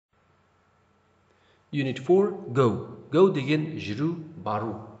Unit 4, go. Go деген жүру,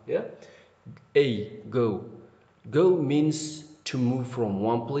 бару. Go. Go means to move from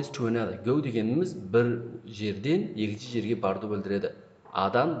one place to another. Go дегеніміз бір жерден екінші жерге барды білдіреді.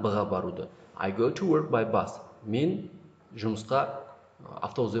 A-дан B-ға баруды. I go to work by bus. Мен жұмысқа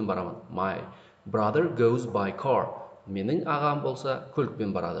автобуспен барамын. My brother goes by car. Менің ағам болса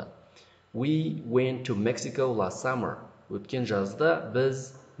көлікпен барады. We went to Mexico last summer. Өткен жазда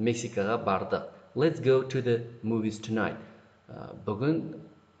біз Мексикаға бардық. Let's go to the movies tonight. Бүгін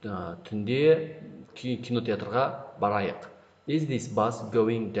түнде кинотеатрға барайық. Is this bus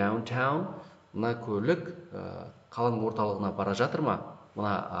going downtown? Мына көлік қаланың орталығына бара жатыр ма?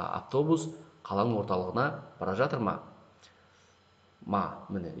 Мына автобус қаланың орталығына бара жатыр ма?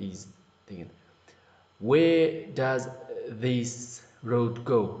 Міне is деген. Where does this road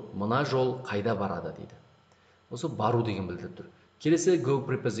go? Мына жол қайда барады дейді. Осы бару деген білдіріп тұр. Келесі go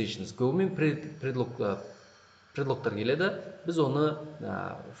prepositions. Go мен предлогтар келеді. Біз оны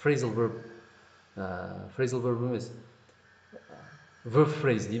phrasal verb емес, verb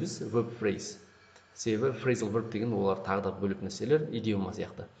phrase дейміз, verb phrase. Себебі phrasal verb деген олар тағы да бөліп нәрселер, идиома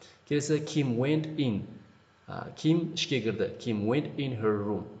сияқты. Келесі Kim went in. Kim ішке кірді. Kim went in her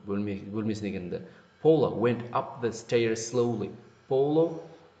room. Бөлмесіне кірді. Paula went up the stairs slowly. Paula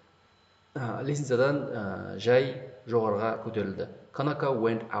лестницадан жай жоғарыға көтерілді. Kanaka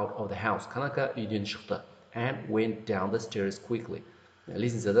went out of the house. Kanaka үйден шықты. And went down the stairs quickly.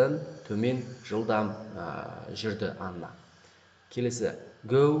 Лестницадан төмен жылдам жүрді Анна. Келесі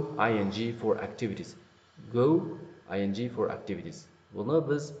go ing for activities. Go ing for activities. Бұны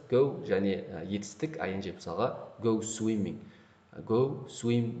біз go және етістік ing мысалға go swimming. Go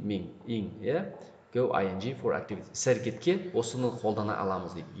swimming. Go ing for activities. Іс-әрекетке осыны қолдана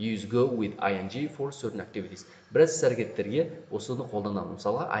аламыз дейді. Use go with ing for certain activities. Біраз іс-әрекеттерге осыны қолданамыз.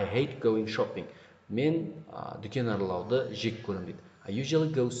 Мысалға I hate going shopping. Мен дүкен аралауды жек көремін дейді. I usually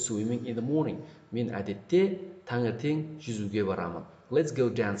go swimming in the morning. Мен әдетте таңертең жүзуге барамын. Let's go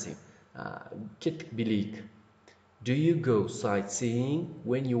dancing. Кеттік билейік. Do you go sightseeing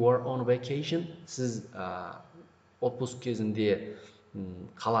when you are on vacation? Сіз отпуск кезінде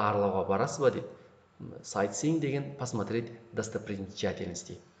қала аралауға барасыз ба дейді. Sightseeing деген посмотреть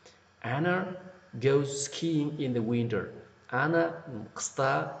достопримечательности. Anna goes skiing in the winter. Anna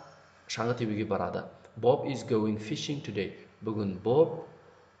қыста шаңғы тебуге барады. Bob is going fishing today. Бүгін Bob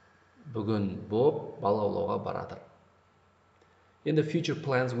балық аулауға барады. In the future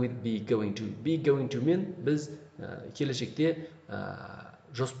plans with be going to. Be going to мен біз келешекте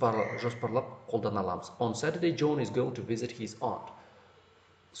жоспарлап қолдана аламыз. On Saturday, John is going to visit his aunt.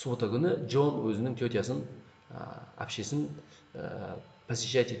 Суббота күні Джон өзінің тетясын, әпшесін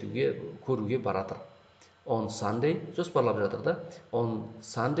посещать етуге, көруге баратыр. On Sunday, жоспарлап жатыр да. On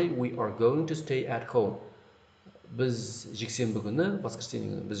Sunday, we are going to stay at home. Біз жексенбі күні,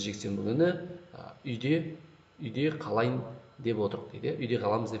 біз жексенбі күні үйде қалайын деп отырық дейді. Үйде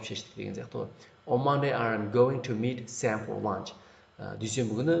қаламыз деп шештік деген сияқты ғой. On Monday, I am going to meet Sam for lunch.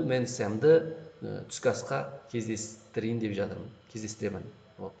 Дүйсенбі күні мен Сэмді түскі асқа кездестіремін.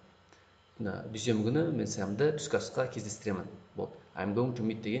 Дүйсенбі күні мен Сэмді түскі асқа кездестіремін. I'm going to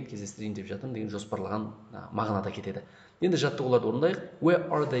meet деген кездестірейін деп жатырмын деген жоспарлаған мағынада кетеді. Енді жаттығуларды орындайық.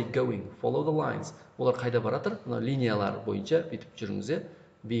 Where are they going? Follow the lines. Олар қайда баратыр? Линиялар бойынша бүйтіп жүріңіз.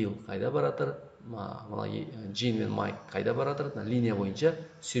 Bill қайда баратыр? Jean мен Mike қайда баратыр? Линия бойынша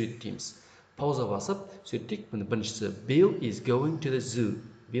суреттейміз. Пауза басып суреттейік. Біріншісі Bill is going to the zoo.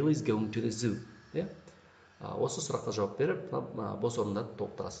 Bill is going to the zoo. Осы сұраққа жауап беріп, бос орындарды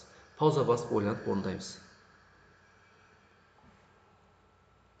толықтырасыз. Пауза басып ойланып орындаймыз.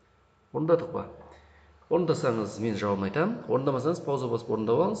 Орындадық па? Орындасаңыз мен жауабын айтамын. Орындамасаңыз пауза басып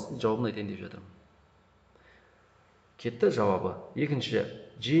орындап алыңыз, жауабын айтайын деп жатырмын. Кетті жауабы. Екінші,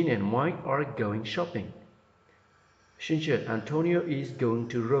 Jean and Mike are going shopping. Үшінші, Antonio is going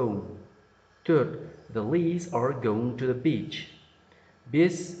to Rome. Third, the Lees are going to the beach.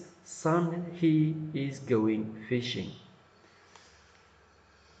 Bes, son, he is going fishing.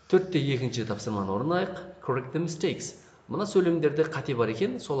 Төртте екінші тапсырманы орындайық. Correct the mistakes. Мына сөйлемдерде қате бар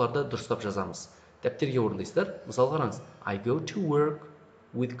екен, соларды дұрыстап жазамыз. Дәптерге орындайсыздар. Мысал қараңыз. I go to work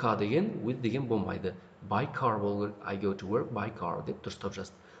with car деген, with деген болмайды. By car болу керек. I go to work by car деп дұрыстап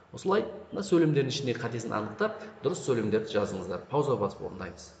жазды. Осылай, мына сөйлемдердің ішінде қатесін анықтап, дұрыс сөйлемдерді жазыңыздар. Пауза басып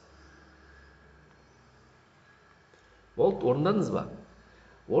орындаймыз. Болды, орындадыңыз ба?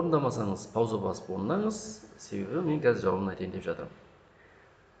 Орындамасаңыз пауза басып орындаңыз. Себебі мен қазір жауабын айтайын деп жатырмын.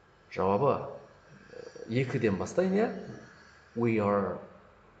 Жауабы екіден бастайын, We are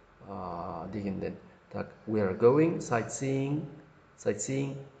дегенден. Так, we are going sightseeing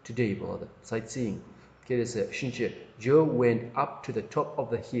today болады. Sightseeing. Келесі үшінші. Joe went up to the top of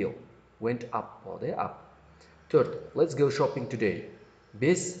the hill. Went up болады, up. Төрт. Let's go shopping today.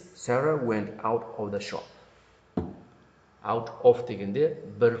 Бес. Sarah went out of the shop. Out of дегенде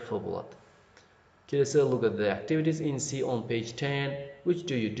бір ф болады. Келесі, look at the activities in C on page 10. Which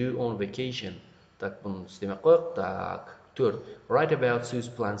do you do on vacation? Так, бұны істемей қойық. Так, 4. Write about Sue's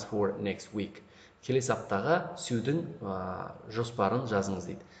plans for next week. Келесі аптаға Сюдің жоспарын жазыңыз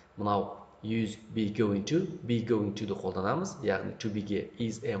дейді. Мынау use be going to. Be going to ді қолданамыз. Яғни to beге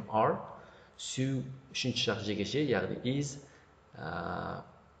is, am, are. Sue үшінші шақ жегеше, яғни is.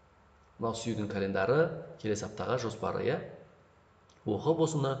 Мынау Сюдің календары. Келесі аптаға жоспары, я. Оқып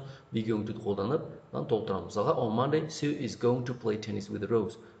осыны be going to қолданып, толтырамыз. Мысалға, on Monday, Sue is going to play tennis with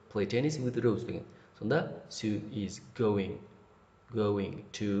Rose. Play tennis with Rose деген. Сонда, Sue is going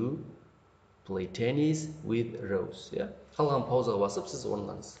to play tennis with Rose. Қалған паузаға басып, сіз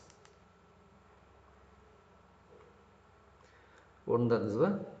орындаңыз. Орындадыңыз ба?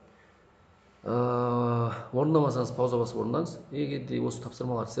 Орындамасаңыз пауза басып орындаңыз. Егер де осы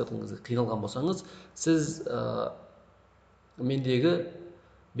тапсырмаларды істеп жатқан кезде қиналған болсаңыз, сіз мендегі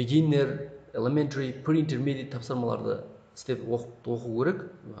beginner, elementary, pre-intermediate тапсырмаларды істеп оқу керек.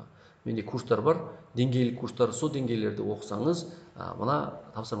 Менде курстар бар, деңгейлік курстар, сол деңгейлерді оқысаңыз, мына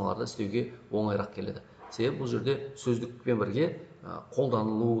тапсырмаларды істеуге оңайырақ келеді. Себебі бұл жерде сөздікпен бірге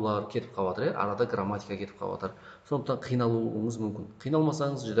қолданылулар кетіп қалады, арада грамматика кетіп қалады. Сондықтан қиналуыңыз мүмкін.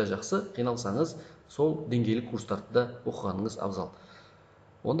 Қиналмасаңыз жүдә жақсы, қиналсаңыз сол деңгейлік курстарды да оқығаныңыз абзал.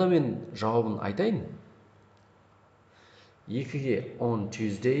 Онда мен жауабын айтайын. 2-ге on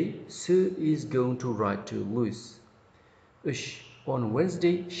Tuesday, Sue is going to write to Louis. 3. On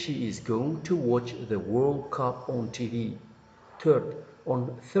Wednesday, she is going to watch the World Cup on TV. 3.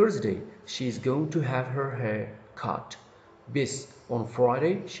 On Thursday, she is going to have her hair cut. 5. On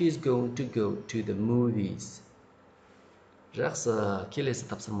Friday, she is going to go to the movies. Жақсы, келесі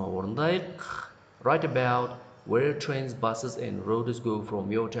тапсырма орындайық. Write about where trains, buses and roads go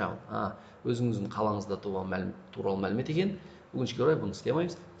from your town. Өзіңіздің қалаңызда туралы мәлімет екен. Бүгіншіге орай бұны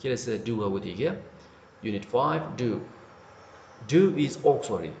істемейміз. Келесі doға өтейге. Unit 5, do. Do is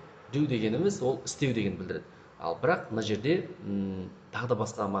auxiliary. Do дегеніміз ол істеу деген білдіреді. Ал бірақ мына жерде тағы да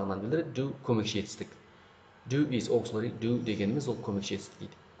басқа мағынаны білдіреді. Do көмекші етістік. Do is auxiliary. Do дегеніміз ол көмекші етістік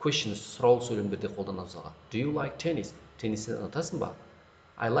дейді. Questions, сұраулы сөйлемдерде қолданамыз. Do you like tennis? Теннисті ұнатасың ба?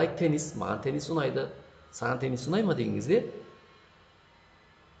 I like tennis. Маған теннис ұнайды. Саған теннис ұнай ма деген кезде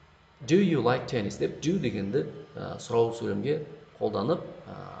Do you like tennis деп do дегенді сұраулы сөйлемге қолданып,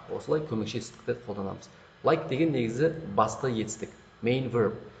 осылай көмекші етістікті қолданамыз. Like деген негізі басты етістік, main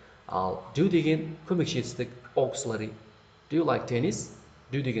verb. Ал do деген көмекші етістік, auxiliary. Do you like tennis?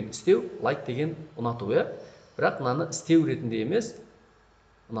 Do деген істеу, like деген ұнату, бірақ мынаны істеу ретінде емес,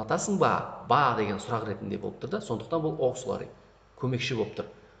 ұнатасың ба? Ба деген сұрақ ретінде болып тұр да, сондықтан бұл auxiliary, көмекші болып тұр.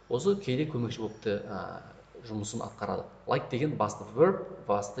 Осы кейде көмекші болып жұмысын атқарады. Like деген басты verb,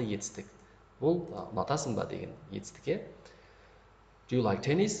 басты етістік. Бұл ұнатасың ба деген етістік. Do you like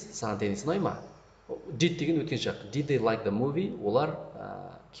tennis? Саған теннис ұнай ма? Did деген өткен шақ. Did they like the movie? Олар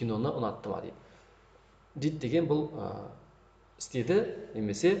киноны ұнатты ма дейді. Did деген бұл істеді,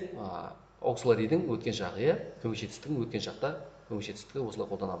 немесе auxiliary'дің өткен шағы, көмекші етістіктің өткен шақта көмекші етістікті осылай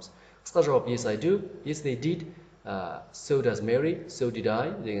қолданамыз. Қысқа жауап yes I do, yes they did, so does Mary, so did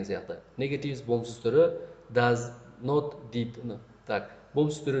I деген сияқты. Negatives болымсыз түрі does not, did. Так,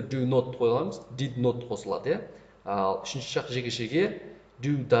 болымсыз түрі do not қойыламыз, did not қосылады. Ал үшінші шақ жекешеге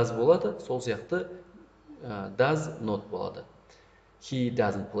do does болады, сол сияқты does not болады. He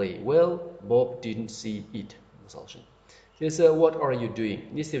doesn't play well, Bob didn't see it. Мысал үшін. Келесі, what are you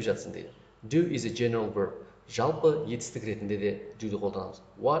doing? Не істеп жатсың дейді. Do is a general verb. Жалпы етістік ретінде де do'ді қолданамыз.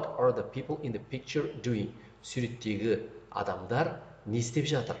 What are the people in the picture doing? Суреттегі адамдар не істеп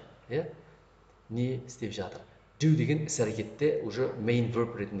жатыр? Не істеп жатыр? Do деген іс әрекетте уже main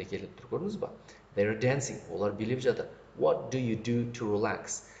verb ретінде келіп тұр, көрдіңіз ба? They are dancing. Олар билеп жатыр. What do you do to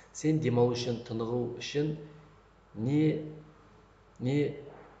relax? Сен демалу үшін, тынығу үшін не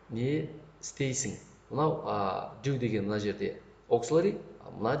істейсің? Мынау do деген мына жерде auxiliary,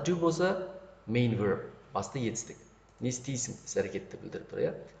 мына do болса main verb, басты етістік. Не істейсің? Іс әрекетті білдіріп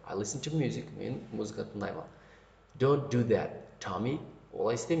тұр. I listen to music. Мен музыка тыңдаймын. Don't do that, Tommy.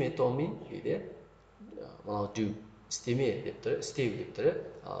 Олай істеме, Tommy. Мынау do, істеме деп тұр, істеу деп тұр.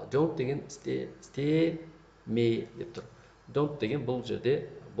 Don't деген істеме деп тұр. Don't деген бұл жерде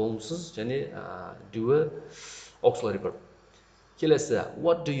болымсыз және do'ы auxiliary verb. Келесі,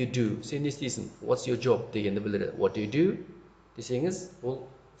 what do you do? Сен не істейсің? What's your job дегенді білдіреді. What do you do? Десеңіз, бұл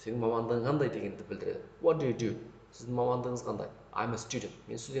сенің мамандығың қандай дегенді білдіреді. What do you do? Сіздің мамандығыңыз қандай? I'm a student,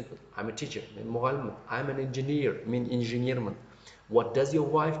 мен студентпін. I'm a teacher, мен мұғаліммін. I'm an engineer, мен инженермін. What does your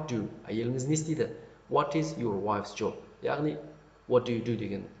wife do? Әйеліңіз не істейді? What is your wife's job? Яғни, what do you do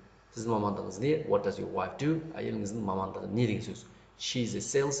деген сіздің мамандығыңыз не? What does your wife do? Әйеліңіздің мамандығы не деген сөз? She's a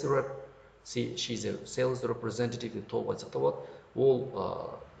sales rep. She's a sales representative деп толық айтсақ та болады.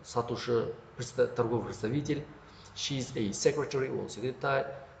 Ол сатушы, торговый представитель. She's a secretary, ол секретарь.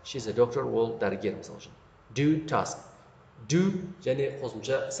 She's a doctor, ол дәрігер мысалы үшін. Do task. Do және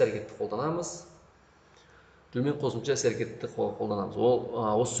қосымша іс-әрекетті қолданамыз. Do мен қосымша іс-әрекетті қолданамыз.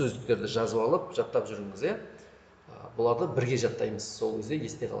 Осы сөздіктерді жазып алып, жаттап жүріңіз, е. Бұларды бірге жаттаймыз. Сол кезде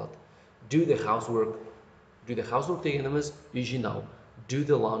есте қалады. Do the housework. Do the housework дегеніміз үй жинау. Do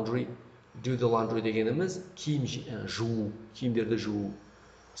the laundry. Do the laundry дегеніміз киім жуу, киімдерді жуу.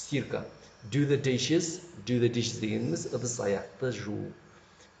 Стирка. Do the dishes. Do the dishes дегеніміз ыдыс аяқты жуу.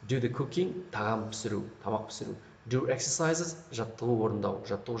 Do the cooking, тағам пісіру, тамақ пісіру. Do exercises, жаттығу орындау,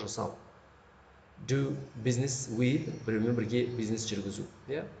 жаттығу жасау. Do business with, біреумен бірге бизнес жүргізу.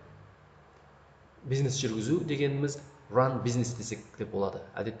 Бизнес жүргізу дегеніміз run business десек деп болады.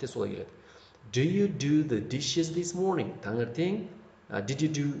 Әдетте солай келеді. Do you do the dishes this morning? Таңертең, did you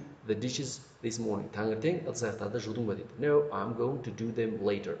do the dishes this morning? Таңертең ыдыс аяқтарды жудың ба дейді. No, I'm going to do them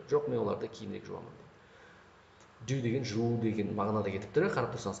later. Жоқ, мен оларды кейінірек жуамын. Do деген жуу деген мағынада кетіп тұр.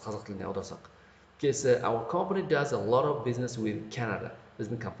 Қарап тұрсаңыз қазақ тіліне аударсақ. Келесі, our company does a lot of business with Canada.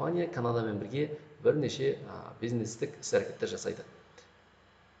 Біздің компания Канадамен бірге бірнеше бизнестік іс-әрекеттер жасайды.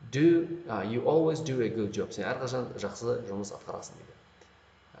 Do you always do a good job? Сен әрқашан жақсы жұмыс атқарасың дейді.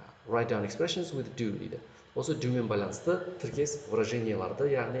 Write down expressions with do дейді. Осы do мен байланысты тіркес выраженияларды,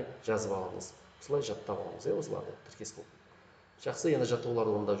 яғни жазып алыңыз. Осылай жаттап алыңыз, осыларды тіркес қылып. Жақсы, енді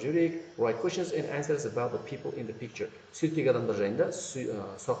жаттығуларды орындап жүрейік. Write questions and answers about the people in the picture. Суреттегі адамдар жайында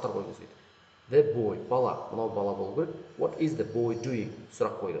сұрақтар қойыңыз дейді. The boy, бала. Мынау бала болу керек. What is the boy doing?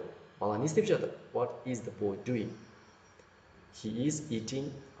 Сұрақ қойды. Бала не істеп жатыр? What is the boy doing? He is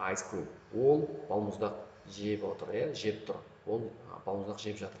eating ice cream. Ол балмұздақ жеп отыр, жеп тұр. Ол балмұздақ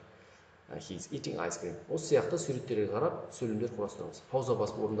жеп жатыр. He is eating ice cream. Осы сияқты суреттерге қарап, сөйлемдер құрастырыңыз. Пауза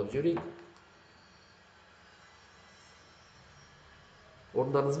басып орындап жүрейік.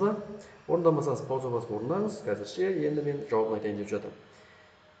 Орындадыңыз ба? Орындамасаңыз пауза басып орындаңыз. Қазірше енді мен жауабын айтайын деп жатырмын.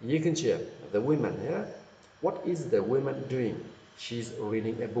 Екінші, the woman, What is the woman doing? She's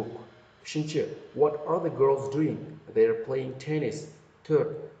reading a book. Үшінші, what are the girls doing? They're playing tennis.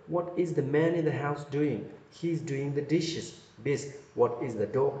 Third, what is the man in the house doing? He's doing the dishes. Best, what is the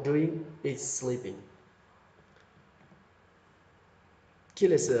dog doing? It's sleeping.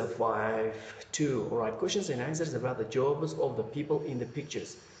 Kelesi 5-2. Write questions and answers about the jobs of the people in the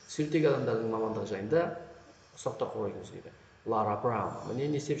pictures. Суреттегі адамдардың мамандығы жайында сұрақтар қойыңыз дейді. Lara Brown. Міне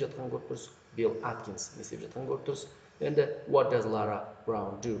не істеп жатқан көріп тұрсыз? Bill Atkins не істеп жатқан көріп тұрсыз? Енді what does Lara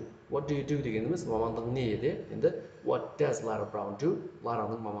Brown do? What do you do дегеніміз мамандығы не еді? Енді what does Lara Brown do?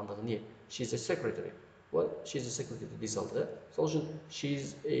 Лараның мамандығы не? She's a secretary. Well, she's a secretary дей салды. Сол үшін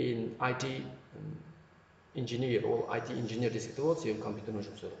she's an IT engineer, ол IT engineer десек те болады, себебі компьютермен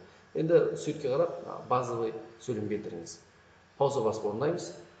жұмыс істейді. Енді суретке қарап, базовый сөйлем келтіріңіз. Пауза басып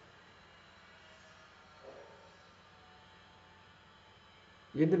орындаймыз.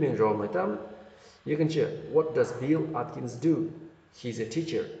 Енді мен жауабын айтамын. Екінші, what does Bill Atkins do? He's a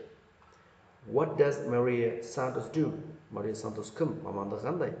teacher. What does Maria Santos do? Maria Santos кім? Мамандығы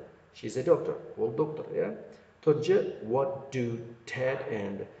қандай? She's a doctor. Ол доктор, Төртінші, what do Ted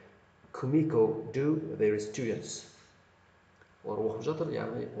and Kumiko do? They're students. Олар оқып жатыр,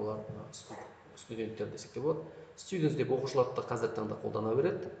 яғни олар студенттер десек те болады. Students деп оқушыларды қазіргі таңда қолдана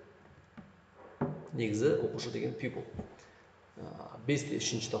береді. Негізі оқушы деген people. Бесте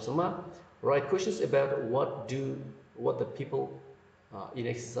үшінші тапсырма. Write questions about what the people in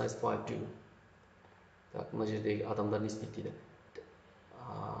exercise 5 do. Так, мына жердегі адамдар не істейді дейді.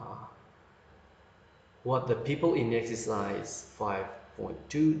 What the people in exercise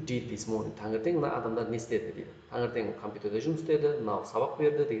 5.2 did this morning. Таңертең мына адамдар не істеді дейді. Таңертең компьютерде жұмыс істеді, мынау сабақ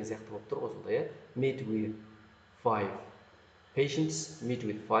берді деген сияқты болып тұр ғой сонда, Meet with 5 patients.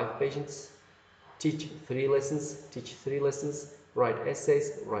 Teach 3 lessons. Write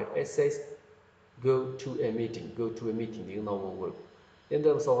essays. Go to a meeting деген мынау болу керек. Енді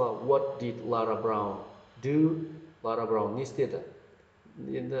мысалға what did Lara Brown do? Lara Brown не істеді?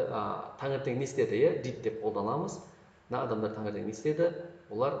 Енді таңертең не істеді, did деп қолданамыз. Мына адамдар таңертең не істеді?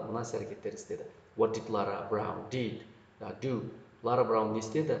 Олар мына іс-әрекеттер істеді. What did Lara Brown do? Lara Brown не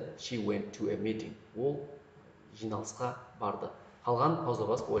істеді? She went to a meeting. Ол жиналысқа барды. Қалған пауза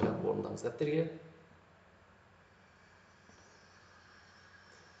басып ойланып орындаңыз дәптерге.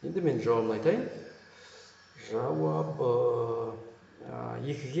 Енді мен жауабын айтайын. Жауабы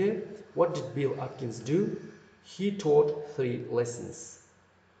екіге. What did Bill Atkins do? He taught 3 lessons.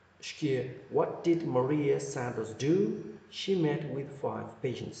 Үшке. What did Maria Sanders do? She met with 5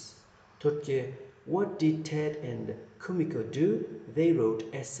 patients. Төртке. What did Ted and Kumiko do? They wrote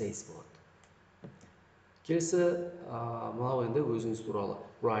essays болады. Келесі мынау енді өзіңіз туралы.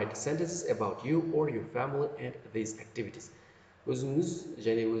 Write sentences about you or your family and these activities. Өзіңіз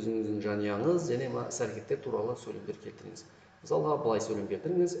және өзіңіздің жанұяңыз және іс-әрекеттер туралы сөйлемдер келтіріңіз. Мысалға былай сөйлем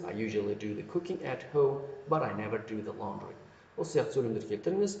келтіріңіз. I usually do the cooking at home, but I never do the laundry. Осы сияқты сөйлемдер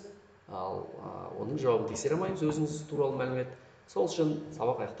келтіріңіз. Ал оның жауабын тексере алмаймыз, өзіңіз туралы мәлімет. Сол үшін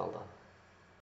сабақ аяқталды.